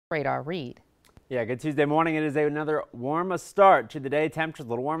Radar read. Yeah, good Tuesday morning. It is another warm start to the day. Temperatures a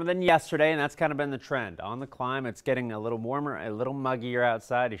little warmer than yesterday, and that's kind of been the trend. On the climb, it's getting a little warmer, a little muggier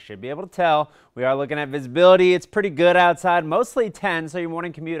outside. You should be able to tell. We are looking at visibility. It's pretty good outside, mostly 10, so your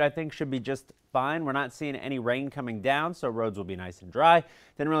morning commute, I think, should be just fine. We're not seeing any rain coming down, so roads will be nice and dry.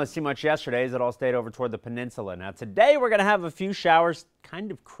 Didn't really see much yesterday as it all stayed over toward the peninsula. Now, today we're going to have a few showers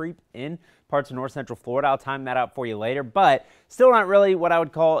kind of creep in parts of north central Florida. I'll time that out for you later, but still not really what I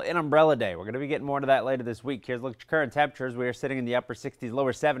would call an umbrella day. We're going to be getting more into that later this week. Here's a look at your current temperatures. We are sitting in the upper 60s,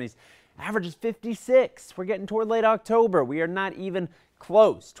 lower 70s. Average is 56. We're getting toward late October. We are not even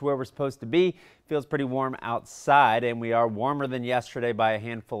close to where we're supposed to be. Feels pretty warm outside, and we are warmer than yesterday by a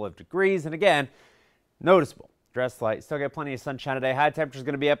handful of degrees. And again, noticeable. Dress light. Still get plenty of sunshine today. High temperature is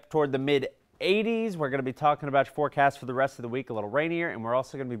going to be up toward the mid-80s. We're going to be talking about your forecast for the rest of the week, a little rainier, and we're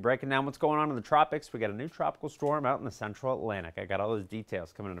also going to be breaking down what's going on in the tropics. We got a new tropical storm out in the central Atlantic. I got all those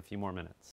details coming in a few more minutes.